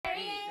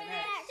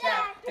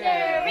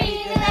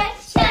Read the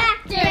next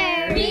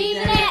chapter. Read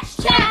the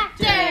next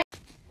chapter.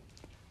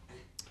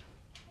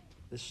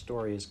 This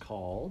story is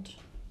called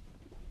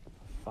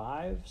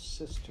Five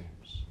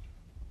Sisters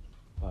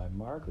by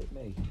Margaret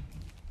Mead.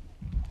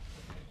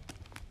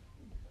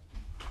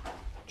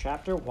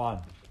 Chapter 1.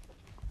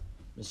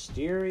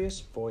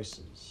 Mysterious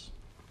Voices.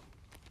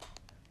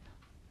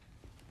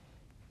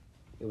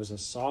 It was a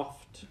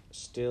soft,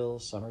 still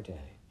summer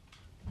day.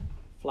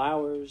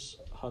 Flowers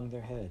hung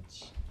their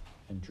heads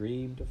and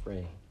dreamed of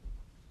rain.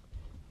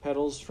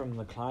 Petals from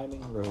the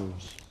climbing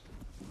rose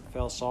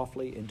fell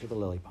softly into the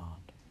lily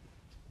pond.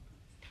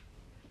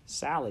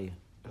 Sally,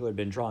 who had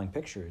been drawing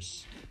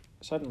pictures,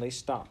 suddenly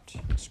stopped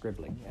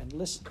scribbling and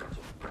listened.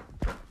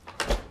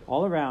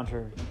 All around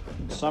her,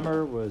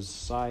 summer was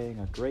sighing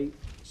a great,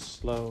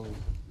 slow,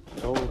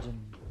 golden,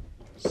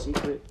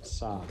 secret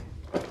sigh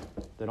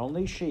that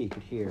only she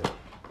could hear.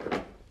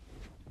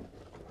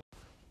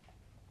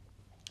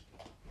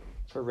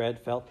 Her red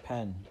felt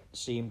pen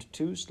seemed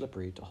too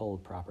slippery to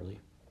hold properly.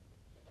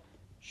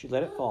 She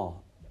let it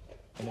fall,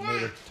 and it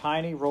made a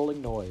tiny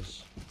rolling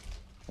noise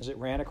as it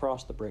ran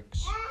across the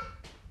bricks.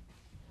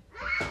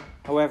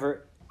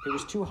 However, it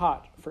was too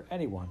hot for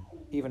anyone,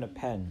 even a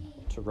pen,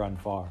 to run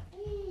far.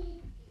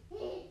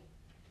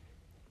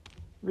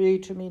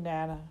 "Read to me,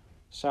 Nana,"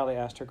 Sally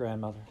asked her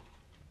grandmother,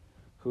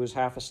 who was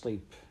half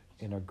asleep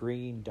in a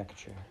green deck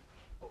chair.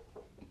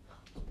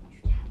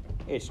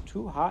 "It's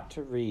too hot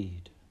to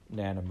read,"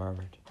 Nana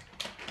murmured.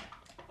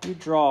 "You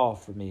draw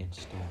for me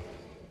instead.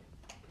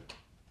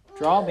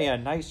 Draw me a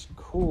nice,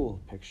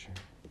 cool picture."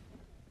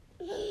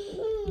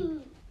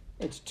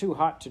 "It's too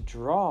hot to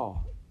draw,"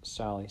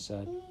 Sally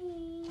said.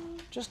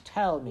 "Just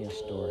tell me a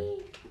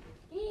story."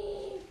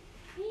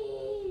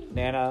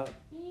 Nana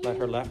let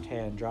her left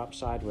hand drop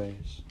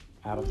sideways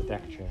out of the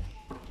deck chair.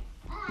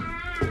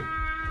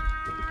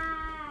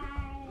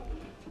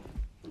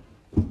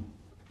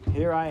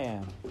 "Here I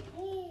am,"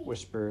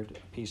 whispered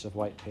a piece of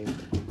white paper,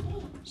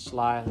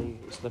 slyly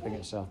slipping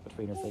itself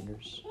between her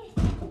fingers.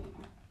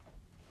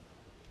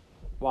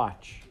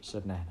 "Watch,"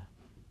 said Nana.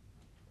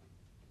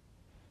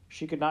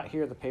 She could not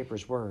hear the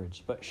paper's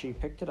words, but she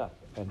picked it up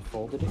and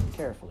folded it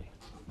carefully.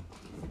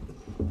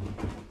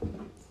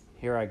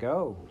 "Here I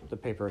go," the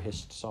paper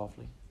hissed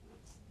softly.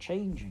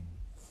 "Changing,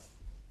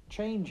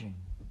 changing."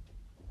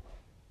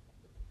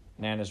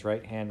 Nana's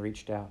right hand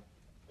reached out,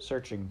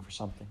 searching for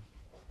something.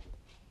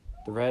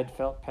 The red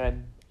felt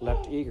pen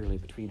leapt eagerly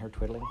between her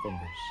twiddling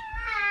fingers.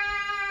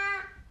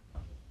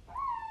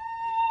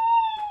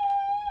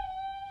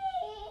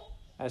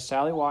 As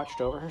Sally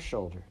watched over her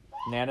shoulder,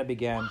 Nana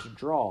began to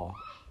draw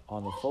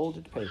on the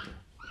folded paper.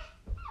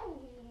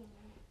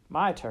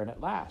 "My turn at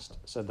last,"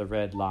 said the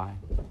red line,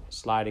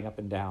 sliding up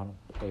and down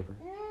the paper.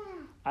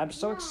 "I'm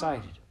so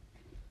excited.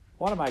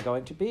 What am I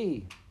going to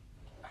be?"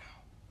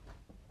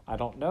 "I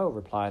don't know,"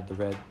 replied the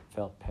red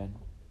felt pen.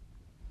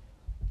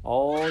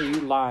 "All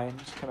you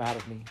lines come out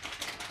of me,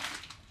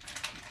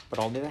 but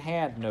only the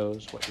hand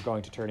knows what you're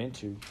going to turn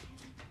into."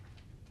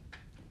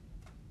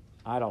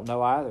 "I don't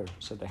know either,"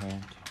 said the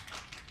hand.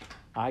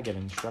 "I get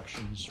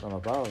instructions from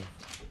above."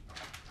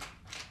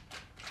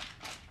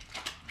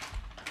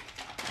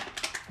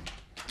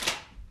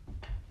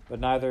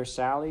 But neither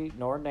Sally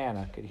nor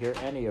Nana could hear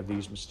any of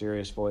these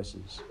mysterious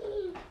voices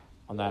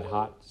on that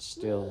hot,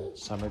 still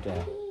summer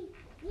day.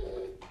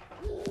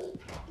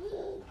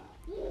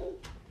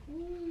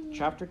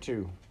 Chapter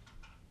 2.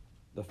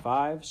 The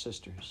Five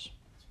Sisters.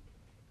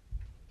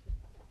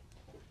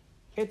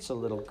 "It's a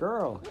little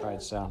girl,"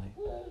 cried Sally.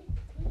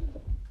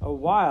 "A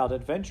wild,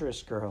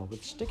 adventurous girl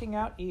with sticking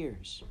out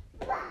ears."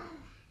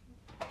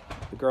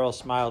 The girl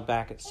smiled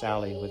back at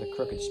Sally with a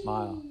crooked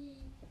smile.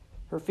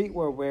 Her feet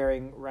were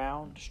wearing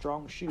round,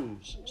 strong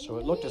shoes, so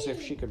it looked as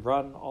if she could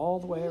run all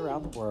the way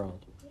around the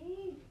world.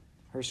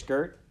 Her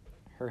skirt,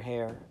 her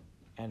hair,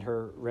 and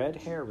her red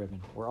hair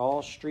ribbon were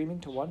all streaming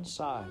to one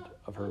side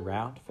of her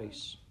round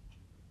face.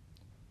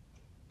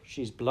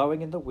 "She's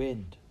blowing in the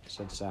wind,"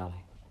 said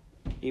Sally,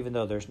 "even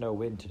though there's no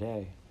wind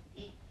today."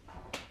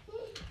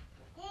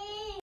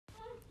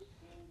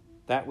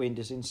 "That wind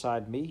is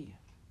inside me,"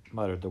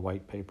 muttered the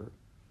white paper.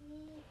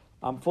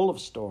 "I'm full of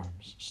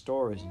storms,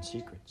 stories, and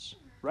secrets.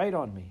 Write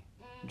on me.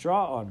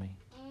 Draw on me.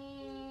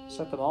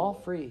 Set them all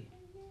free."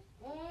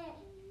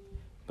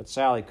 But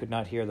Sally could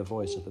not hear the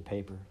voice of the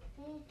paper.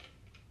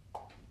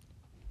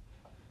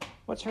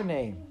 "What's her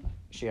name?"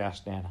 she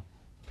asked Nana.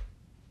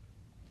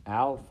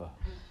 "Alpha,"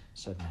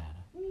 said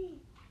Nana.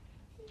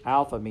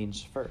 "Alpha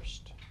means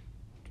first,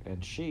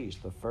 and she's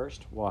the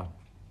first one."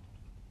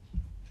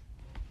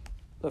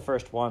 "The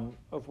first one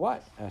of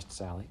what?" asked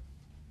Sally.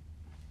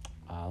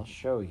 "I'll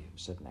show you,"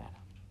 said Nana.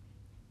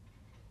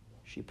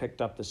 She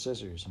picked up the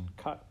scissors and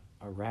cut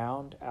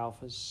around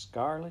Alpha's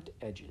scarlet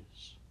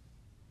edges.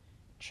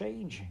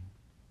 "Changing,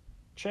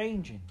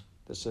 changing,"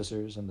 the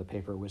scissors and the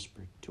paper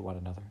whispered to one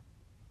another.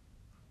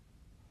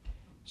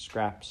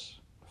 Scraps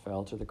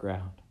fell to the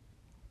ground.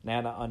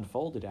 Nana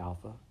unfolded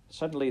Alpha.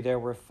 Suddenly there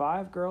were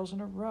 5 girls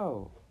in a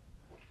row,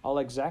 all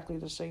exactly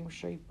the same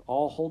shape,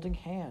 all holding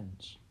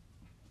hands.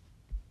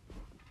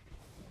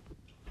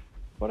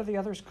 What are the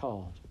others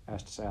called?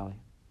 Asked Sally.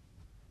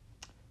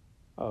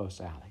 Oh,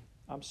 Sally,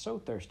 I'm so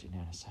thirsty,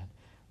 Nana said.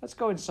 Let's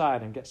go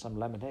inside and get some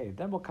lemonade.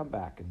 Then we'll come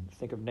back and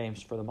think of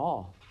names for them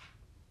all.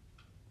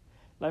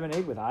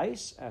 Lemonade with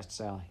ice? Asked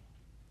Sally.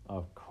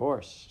 Of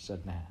course,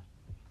 said Nana,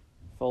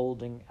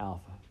 folding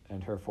Alpha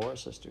and her 4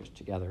 sisters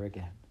together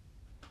again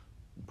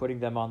and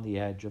putting them on the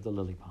edge of the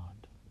lily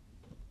pond.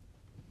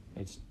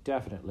 It's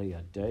definitely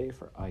a day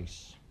for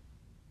ice.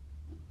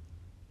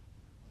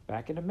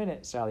 Back in a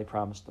minute, Sally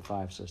promised the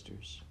 5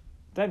 sisters.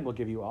 Then we'll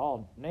give you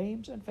all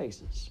names and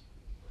faces.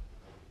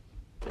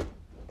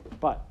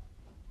 But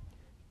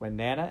when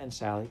Nana and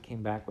Sally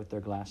came back with their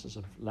glasses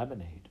of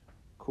lemonade,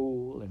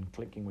 cool and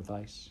clinking with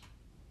ice,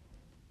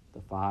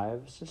 the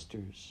 5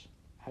 sisters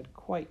had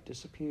quite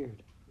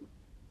disappeared.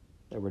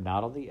 They were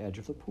not on the edge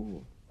of the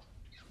pool.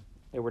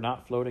 They were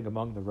not floating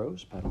among the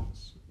rose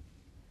petals.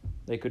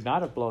 They could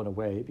not have blown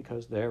away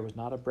because there was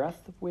not a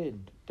breath of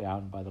wind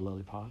down by the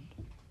lily pond.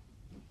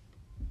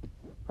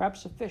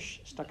 Perhaps a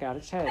fish stuck out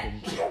its head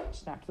and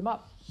snapped them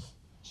up,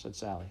 said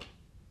Sally.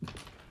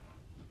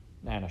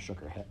 Nana shook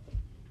her head.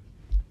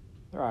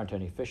 There aren't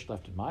any fish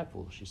left in my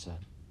pool, she said.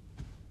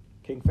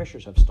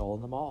 Kingfishers have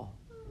stolen them all.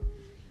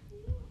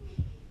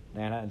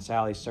 Nana and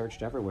Sally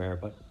searched everywhere,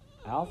 but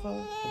Alpha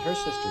and her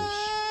sisters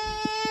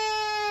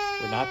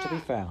were not to be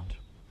found.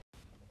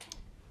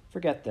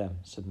 Forget them,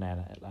 said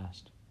Nana at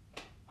last.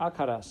 I'll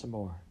cut out some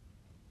more.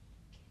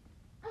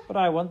 But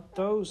I want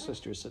those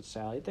sisters, said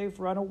Sally. They've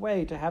run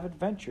away to have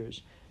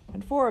adventures,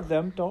 and 4 of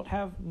them don't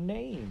have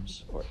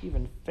names or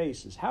even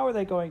faces. How are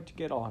they going to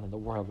get on in the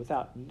world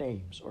without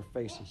names or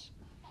faces?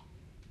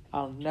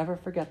 I'll never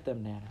forget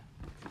them, Nana.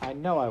 I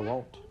know I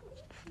won't.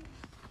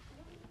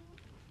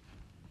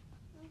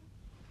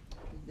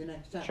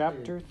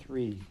 Chapter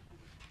 3.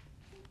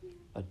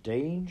 A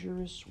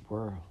Dangerous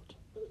World.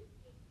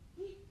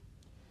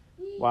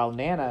 While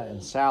Nana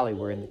and Sally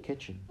were in the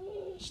kitchen,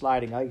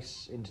 sliding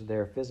ice into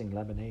their fizzing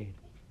lemonade,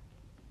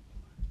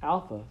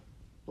 Alpha,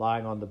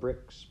 lying on the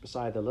bricks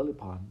beside the lily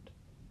pond,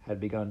 had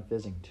begun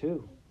fizzing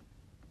too.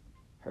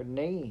 Her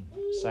name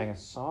sang a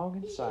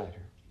song inside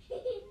her,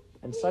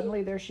 and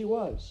suddenly there she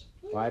was,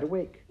 wide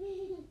awake,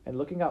 and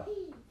looking up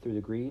through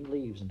the green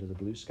leaves into the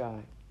blue sky.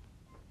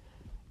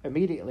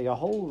 Immediately, a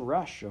whole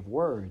rush of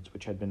words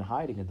which had been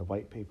hiding in the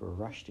white paper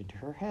rushed into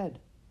her head.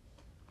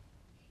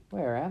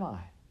 Where am I?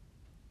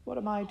 What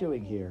am I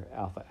doing here?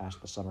 Alpha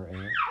asked the summer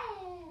air.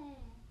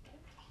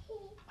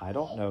 I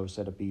don't know,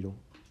 said a beetle,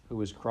 who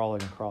was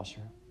crawling across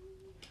her.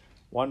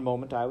 One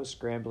moment I was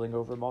scrambling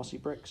over mossy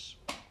bricks,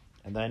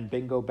 and then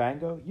bingo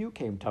bango, you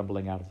came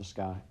tumbling out of the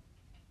sky.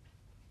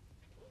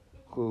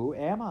 Who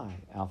am I?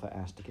 Alpha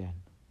asked again.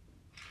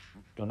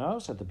 Dunno,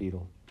 said the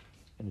beetle,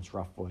 in its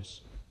rough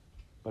voice.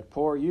 But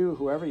poor you,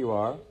 whoever you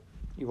are,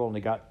 you've only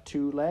got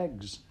 2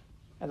 legs,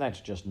 and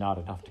that's just not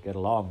enough to get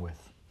along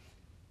with.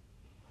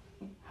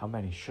 How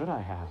many should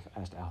I have?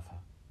 Asked Alpha.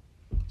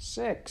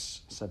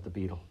 6, said the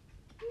beetle,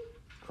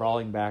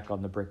 crawling back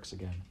on the bricks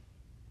again.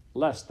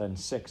 Less than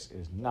 6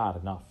 is not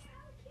enough,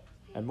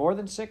 and more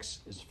than 6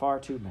 is far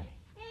too many.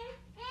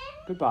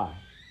 Goodbye.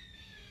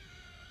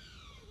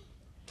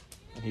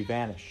 And he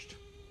vanished,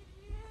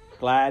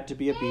 glad to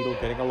be a beetle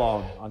getting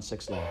along on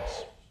 6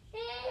 legs.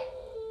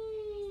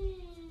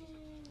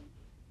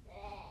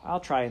 I'll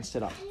try and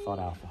sit up, thought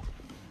Alpha.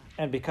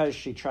 And because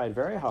she tried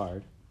very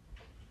hard,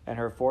 and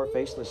her 4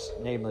 faceless,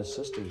 nameless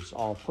sisters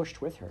all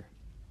pushed with her,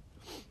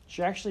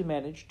 she actually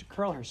managed to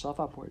curl herself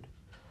upward.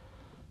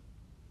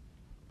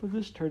 But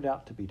this turned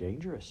out to be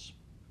dangerous.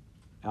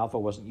 Alpha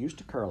wasn't used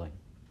to curling.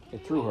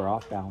 It threw her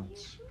off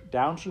balance.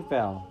 Down she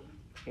fell,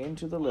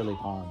 into the lily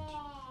pond.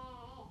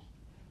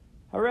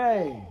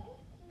 Hooray!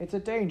 It's a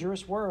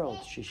dangerous world,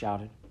 she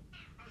shouted.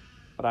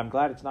 But I'm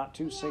glad it's not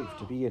too safe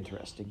to be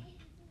interesting.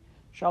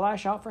 Shall I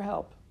shout for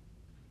help?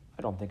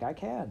 I don't think I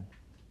can.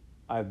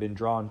 I've been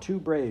drawn too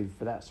brave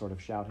for that sort of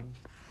shouting.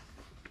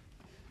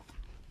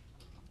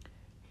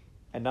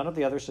 And none of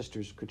the other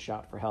sisters could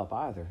shout for help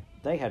either.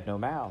 They had no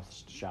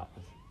mouths to shout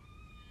with.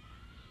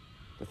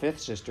 The 5th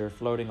sister,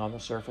 floating on the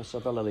surface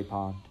of the lily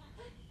pond,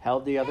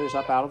 held the others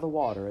up out of the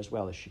water as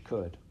well as she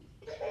could.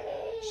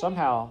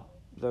 Somehow,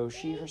 though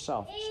she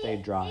herself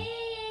stayed dry,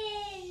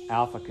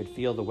 Alpha could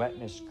feel the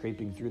wetness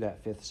creeping through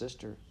that 5th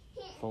sister,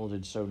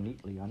 folded so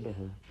neatly under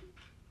her.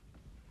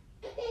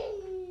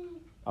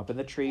 Up in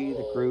the tree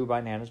that grew by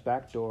Nana's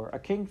back door, a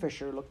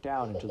kingfisher looked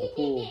down into the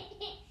pool,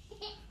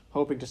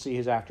 hoping to see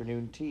his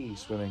afternoon tea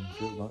swimming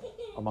through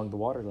among the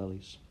water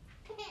lilies.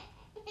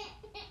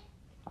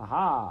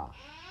 Aha!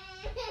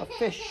 A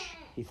fish,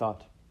 he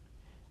thought,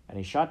 and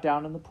he shot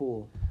down in the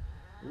pool.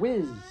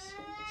 Whiz!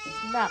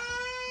 Snap!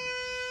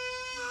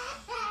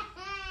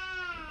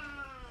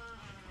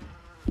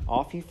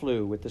 Off he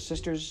flew, with the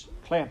sisters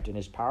clamped in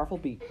his powerful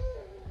beak,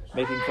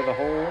 making for the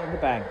hole in the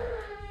bank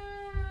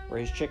where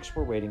his chicks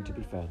were waiting to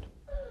be fed.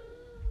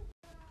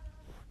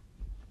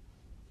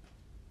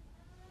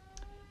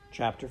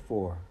 Chapter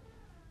 4.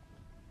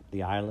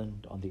 The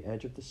Island on the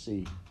Edge of the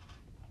Sea.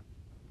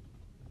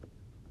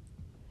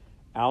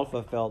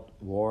 Alpha felt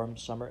warm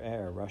summer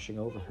air rushing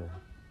over her.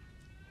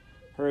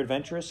 Her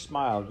adventurous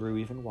smile grew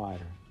even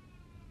wider.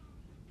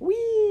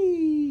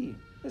 "Whee!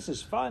 This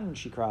is fun,"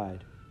 she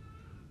cried.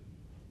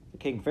 The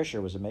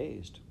kingfisher was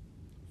amazed.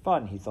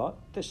 Fun, he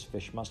thought. This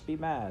fish must be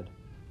mad.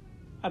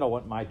 I don't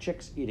want my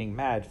chicks eating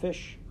mad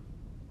fish.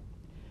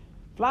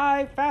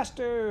 "Fly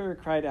faster!"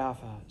 cried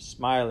Alpha,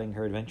 smiling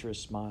her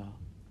adventurous smile,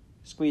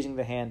 squeezing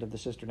the hand of the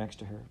sister next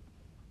to her.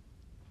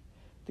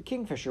 The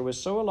kingfisher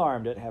was so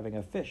alarmed at having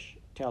a fish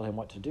tell him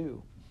what to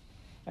do,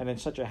 and in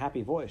such a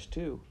happy voice,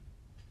 too,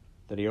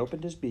 that he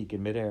opened his beak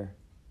in midair.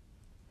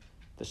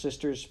 The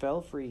sisters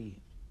fell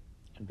free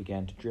and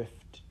began to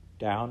drift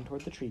down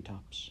toward the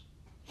treetops,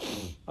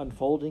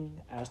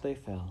 unfolding as they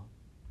fell.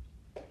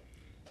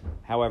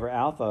 However,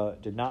 Alpha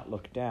did not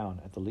look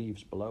down at the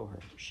leaves below her.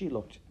 She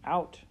looked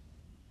out.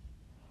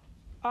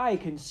 "I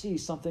can see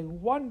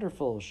something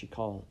wonderful," she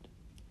called,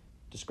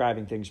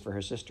 describing things for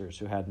her sisters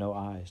who had no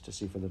eyes to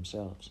see for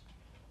themselves.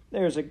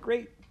 "There's a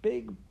great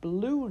big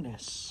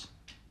blueness.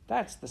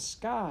 That's the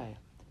sky.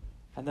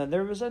 And then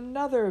there was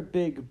another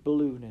big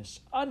blueness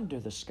under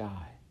the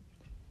sky.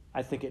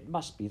 I think it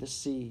must be the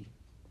sea.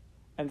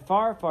 And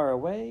far, far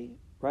away,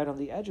 right on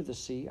the edge of the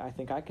sea, I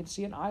think I can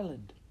see an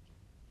island.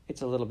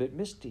 It's a little bit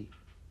misty,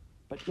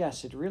 but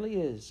yes, it really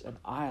is an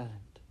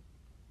island."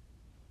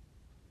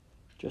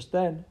 Just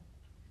then,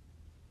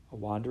 a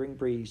wandering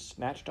breeze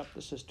snatched up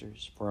the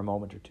sisters for a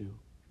moment or two.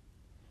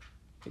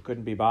 It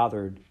couldn't be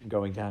bothered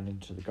going down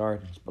into the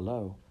gardens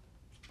below,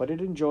 but it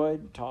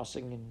enjoyed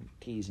tossing and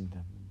teasing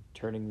them,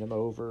 turning them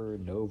over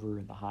and over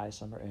in the high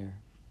summer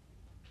air.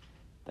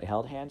 They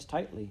held hands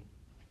tightly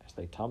as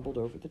they tumbled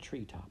over the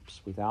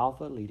treetops, with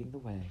Alpha leading the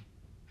way.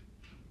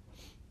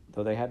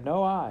 Though they had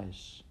no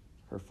eyes,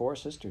 her four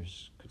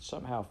sisters could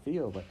somehow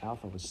feel what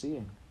Alpha was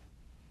seeing.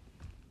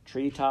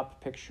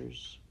 Treetop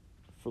pictures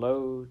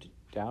flowed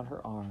down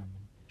her arm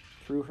and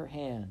through her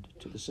hand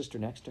to the sister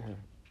next to her.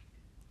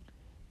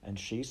 And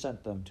she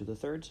sent them to the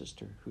third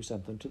sister, who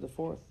sent them to the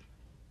fourth,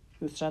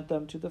 who sent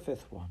them to the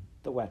fifth one,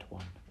 the wet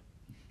one,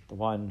 the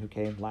one who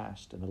came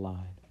last in the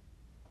line.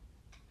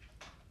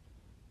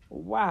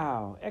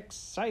 "Wow,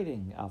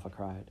 exciting," Alpha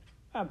cried.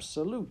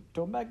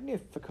 "Absoluto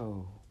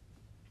magnifico."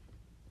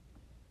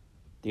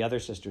 The other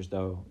sisters,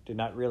 though, did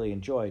not really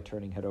enjoy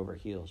turning head over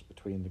heels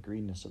between the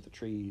greenness of the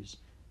trees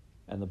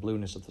and the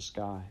blueness of the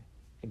sky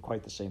in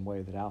quite the same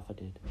way that Alpha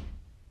did.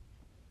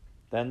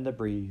 Then the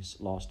breeze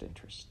lost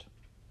interest.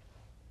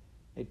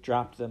 It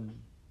dropped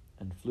them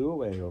and flew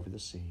away over the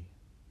sea.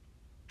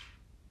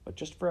 But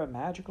just for a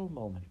magical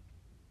moment,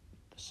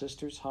 the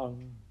sisters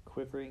hung,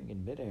 quivering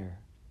in midair,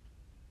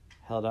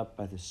 held up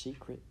by the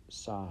secret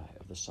sigh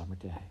of the summer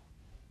day.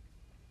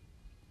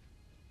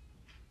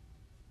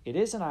 "It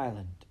is an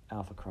island,"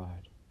 Alpha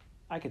cried.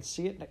 "I can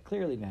see it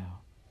clearly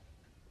now.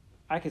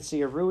 I can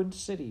see a ruined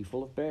city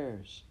full of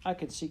bears. I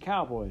can see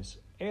cowboys,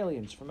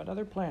 aliens from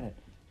another planet,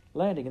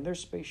 landing in their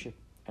spaceship,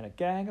 and a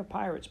gang of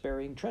pirates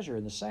burying treasure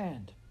in the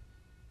sand."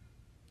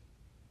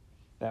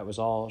 That was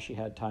all she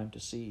had time to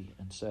see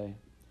and say.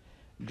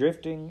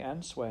 Drifting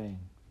and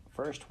swaying,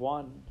 first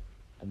one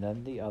and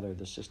then the other,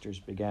 the sisters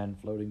began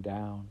floating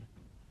down,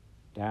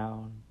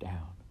 down,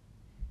 down.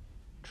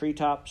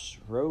 Treetops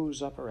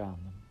rose up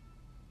around them,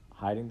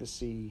 hiding the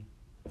sea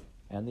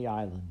and the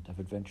island of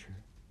adventure.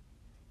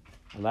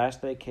 At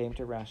last they came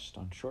to rest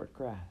on short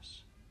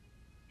grass,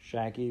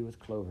 shaggy with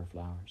clover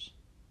flowers.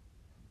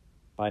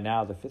 By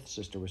now the fifth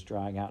sister was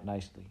drying out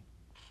nicely,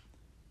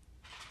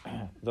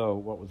 though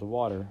what with the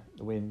water,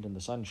 the wind, and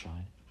the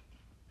sunshine,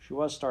 she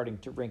was starting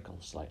to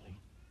wrinkle slightly.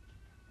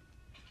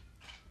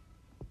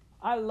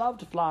 "I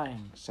loved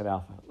flying," said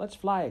Alpha. "Let's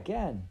fly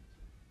again."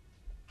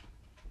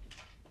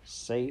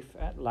 Safe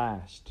at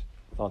last,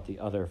 thought the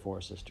other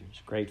four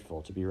sisters,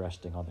 grateful to be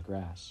resting on the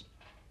grass,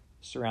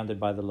 surrounded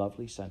by the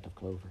lovely scent of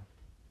clover.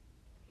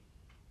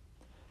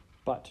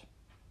 But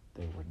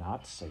they were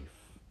not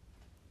safe.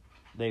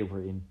 They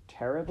were in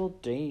terrible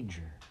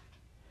danger.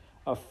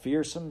 A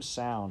fearsome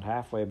sound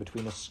halfway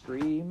between a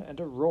scream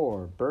and a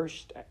roar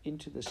burst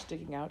into the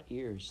sticking-out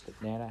ears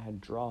that Nana had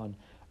drawn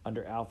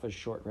under Alpha's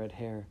short red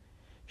hair.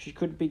 She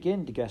couldn't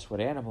begin to guess what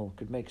animal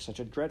could make such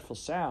a dreadful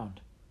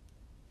sound.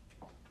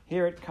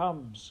 "Here it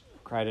comes,"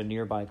 cried a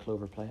nearby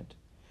clover plant.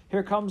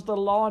 "Here comes the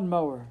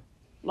lawn-mower.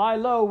 Lie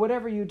low,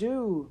 whatever you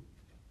do."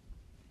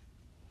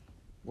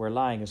 "We're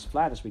lying as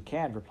flat as we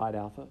can," replied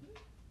Alpha.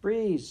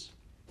 "Breeze,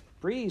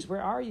 Breeze,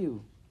 where are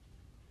you?"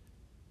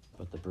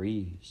 But the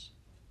breeze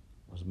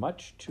was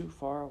much too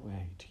far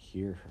away to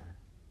hear her.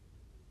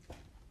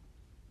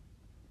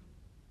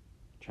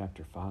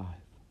 Chapter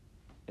 5.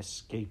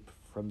 Escape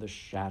from the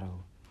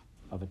shadow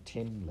of a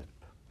tin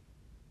lip.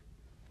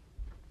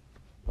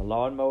 The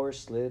lawnmower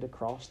slid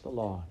across the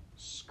lawn,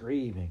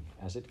 screaming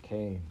as it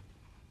came.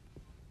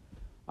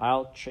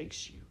 "I'll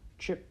chase you,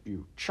 chip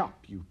you,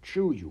 chop you,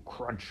 chew you,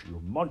 crunch you,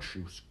 munch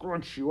you,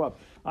 scrunch you up.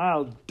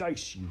 I'll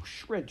dice you,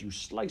 shred you,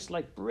 slice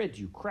like bread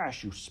you,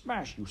 crash you,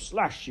 smash you,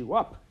 slash you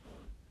up."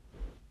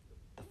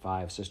 The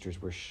five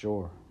sisters were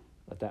sure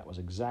that was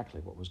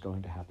exactly what was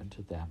going to happen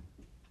to them.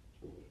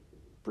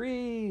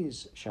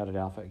 "Breeze!" shouted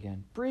Alpha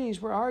again.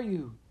 "Breeze, where are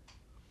you?"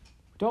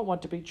 Don't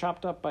want to be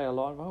chopped up by a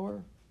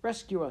lawnmower.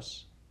 Rescue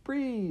us.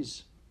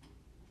 Breeze.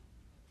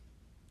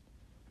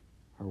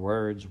 Her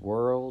words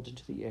whirled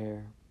into the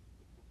air,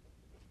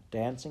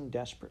 dancing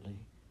desperately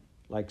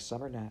like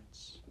summer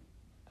gnats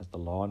as the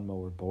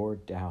lawnmower bore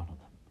down on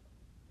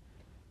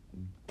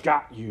them.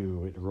 Got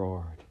you, it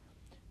roared,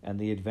 and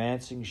the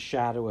advancing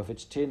shadow of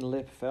its tin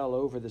lip fell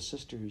over the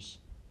sisters,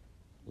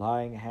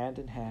 lying hand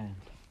in hand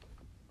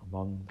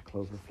among the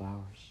clover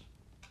flowers.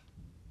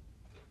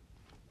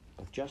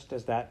 But just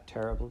as that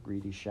terrible,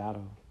 greedy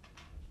shadow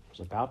was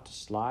about to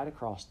slide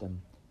across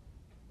them,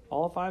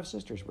 all 5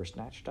 sisters were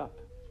snatched up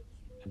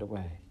and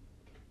away.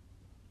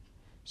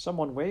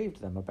 Someone waved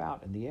them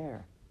about in the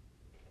air.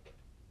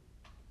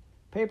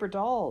 Paper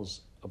dolls,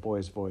 a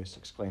boy's voice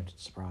exclaimed in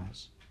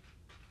surprise.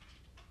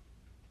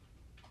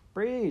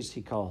 Breeze,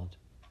 he called.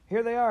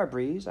 Here they are,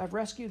 Breeze. I've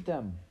rescued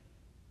them.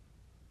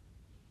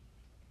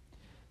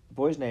 The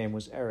boy's name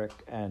was Eric,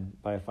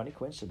 and by a funny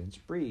coincidence,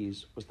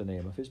 Breeze was the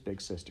name of his big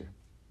sister.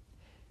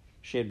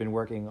 She had been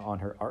working on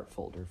her art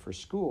folder for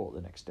school the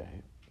next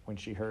day when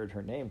she heard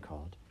her name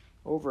called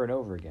over and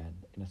over again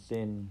in a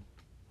thin,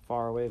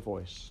 faraway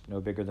voice, no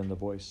bigger than the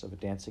voice of a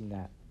dancing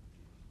gnat.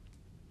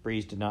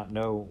 Breeze did not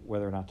know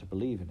whether or not to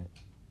believe in it.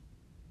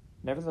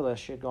 Nevertheless,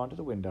 she had gone to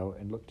the window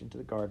and looked into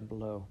the garden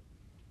below.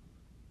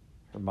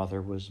 Her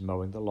mother was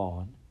mowing the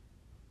lawn,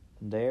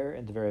 and there,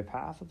 in the very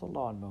path of the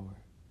lawnmower,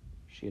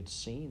 she had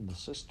seen the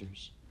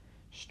sisters,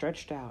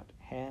 stretched out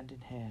hand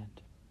in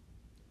hand.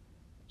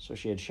 So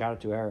she had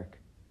shouted to Eric,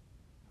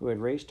 who had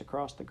raced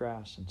across the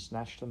grass and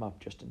snatched them up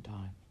just in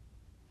time.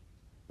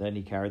 Then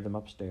he carried them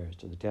upstairs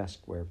to the desk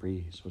where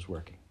Breeze was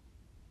working.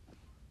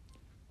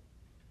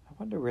 I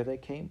wonder where they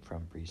came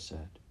from, Breeze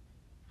said,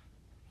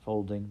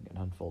 folding and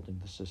unfolding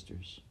the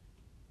sisters.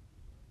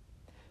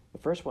 The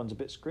first one's a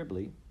bit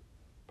scribbly,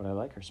 but I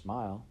like her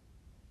smile.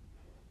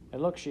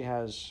 And look, she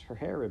has her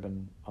hair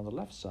ribbon on the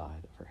left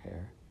side of her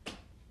hair,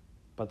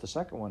 but the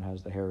second one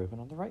has the hair ribbon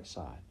on the right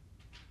side.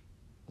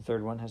 The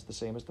third one has the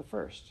same as the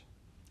first.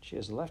 She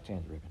has a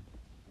left-handed ribbon,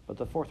 but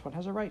the fourth one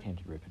has a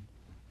right-handed ribbon.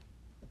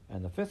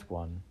 And the fifth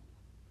one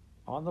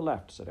on the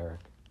left, said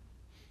Eric.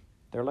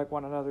 They're like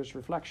one another's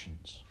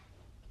reflections.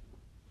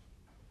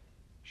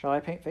 Shall I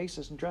paint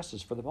faces and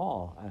dresses for them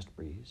all? Asked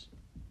Breeze.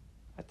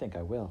 I think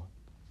I will.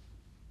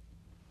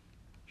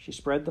 She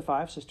spread the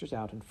 5 sisters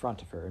out in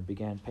front of her and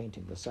began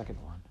painting the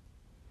second one.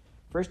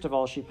 First of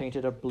all, she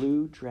painted a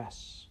blue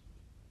dress.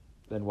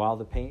 Then, while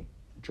the paint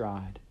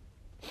dried,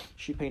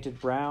 she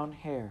painted brown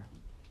hair,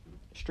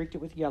 streaked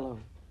it with yellow,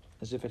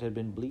 as if it had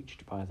been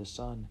bleached by the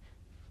sun,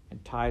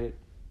 and tied it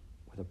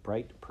with a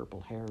bright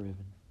purple hair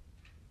ribbon.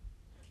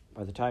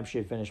 By the time she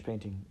had finished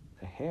painting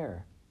the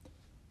hair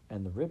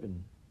and the ribbon,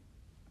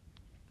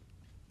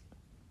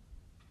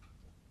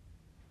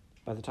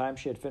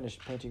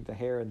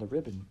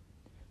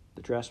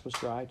 the dress was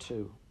dry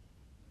too.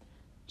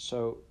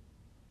 So,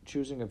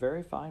 choosing a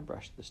very fine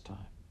brush this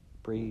time,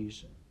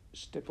 Breeze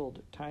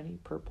stippled tiny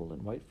purple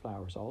and white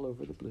flowers all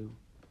over the blue.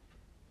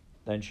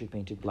 Then she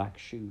painted black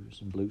shoes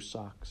and blue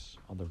socks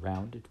on the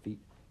rounded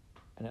feet,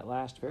 and at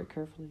last, very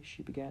carefully,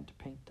 she began to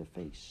paint the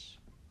face.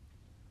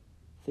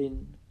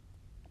 Thin,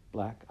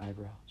 black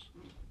eyebrows,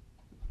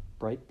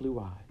 bright blue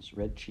eyes,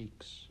 red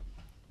cheeks,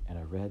 and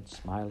a red,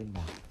 smiling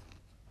mouth.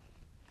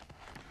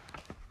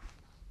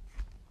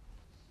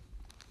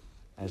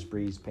 As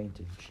Breeze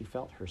painted, she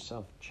felt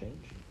herself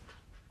changing.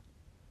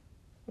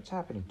 What's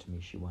happening to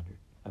me, she wondered.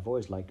 I've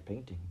always liked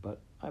painting, but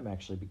I'm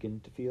actually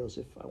beginning to feel as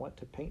if I want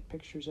to paint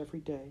pictures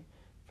every day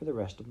for the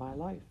rest of my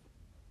life.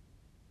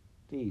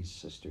 These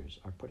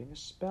sisters are putting a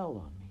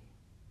spell on me.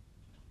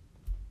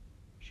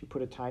 She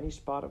put a tiny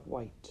spot of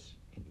white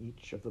in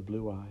each of the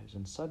blue eyes,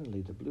 and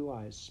suddenly the blue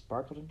eyes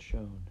sparkled and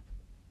shone.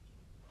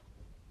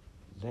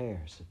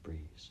 There, said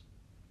Breeze,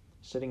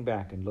 sitting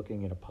back and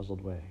looking in a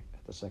puzzled way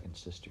at the second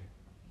sister.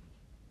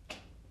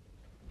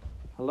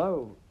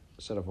 Hello,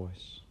 said a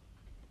voice.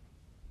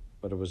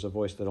 But it was a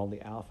voice that only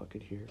Alpha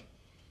could hear.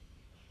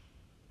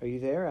 Are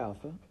you there,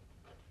 Alpha?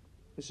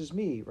 This is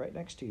me, right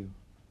next to you.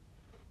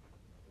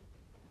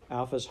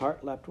 Alpha's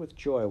heart leapt with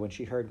joy when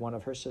she heard one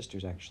of her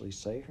sisters actually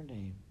say her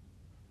name.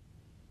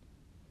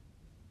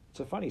 It's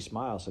a funny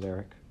smile, said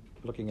Eric,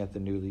 looking at the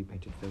newly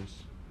painted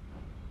face.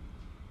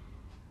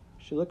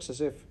 She looks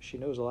as if she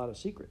knows a lot of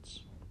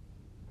secrets.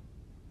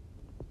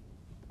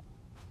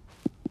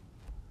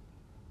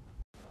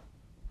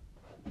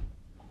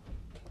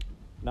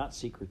 Not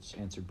secrets,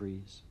 answered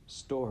Breeze.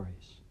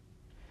 Stories.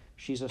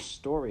 She's a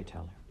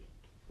storyteller.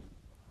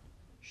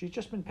 She's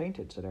just been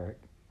painted, said Eric.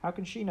 How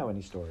can she know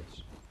any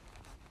stories?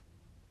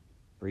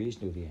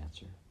 Breeze knew the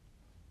answer,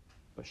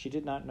 but she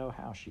did not know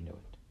how she knew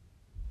it.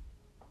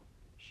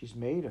 She's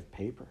made of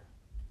paper,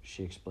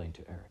 she explained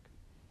to Eric.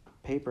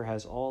 Paper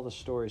has all the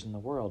stories in the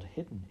world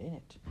hidden in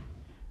it.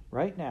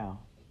 Right now,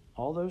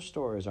 all those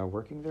stories are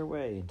working their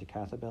way into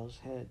Cathabelle's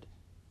head.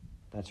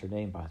 That's her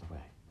name, by the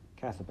way,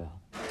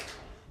 Cathabelle.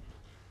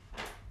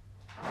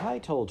 I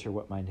told her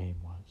what my name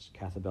was,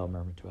 Cathabelle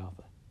murmured to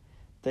Alpha.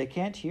 They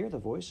can't hear the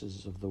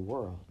voices of the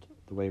world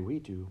the way we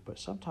do, but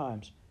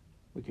sometimes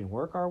We can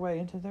work our way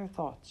into their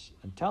thoughts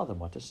and tell them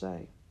what to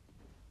say.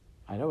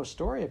 I know a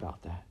story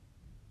about that.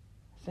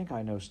 I think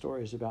I know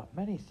stories about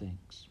many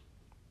things.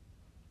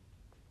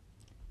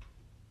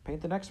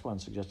 Paint the next one,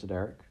 suggested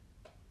Eric,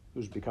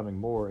 who's becoming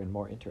more and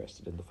more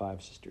interested in the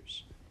five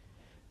sisters.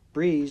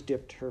 Breeze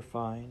dipped her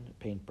fine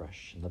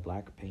paintbrush in the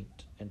black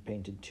paint and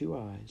painted two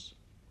eyes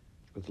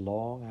with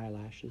long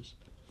eyelashes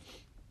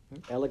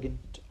and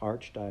elegant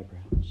arched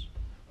eyebrows.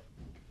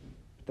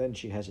 Then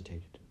she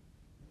hesitated.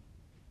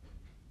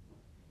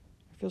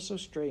 I feel so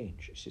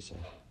strange, she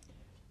said.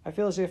 I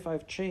feel as if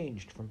I've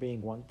changed from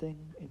being one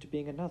thing into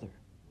being another.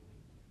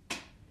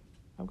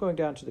 I'm going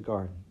down to the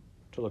garden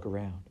to look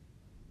around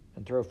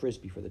and throw a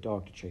frisbee for the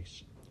dog to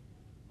chase.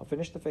 I'll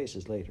finish the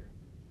faces later.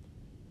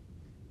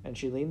 And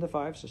she leaned the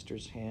five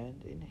sisters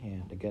hand in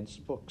hand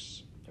against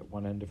books at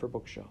one end of her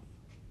bookshelf.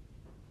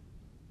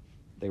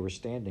 They were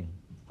standing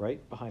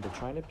right behind a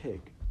china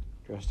pig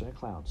dressed in a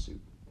clown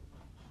suit.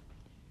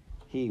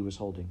 He was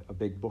holding a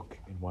big book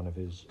in one of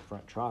his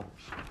front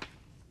trotters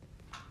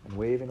and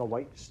waving a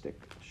white stick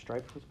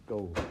striped with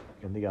gold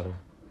in the other.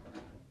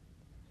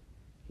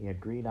 He had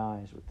green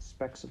eyes with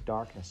specks of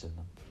darkness in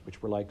them,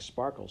 which were like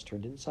sparkles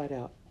turned inside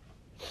out.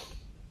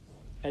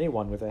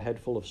 Anyone with a head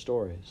full of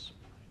stories,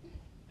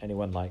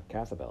 anyone like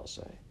Cathabel,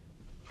 say,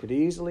 could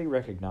easily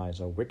recognize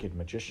a wicked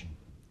magician.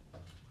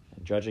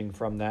 And judging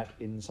from that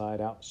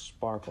inside-out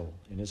sparkle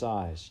in his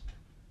eyes,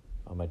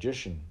 a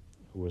magician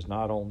who was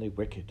not only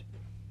wicked,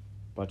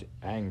 but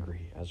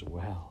angry as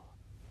well.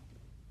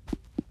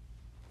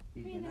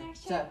 Read the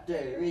next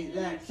chapter, read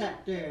the next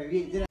chapter,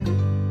 read the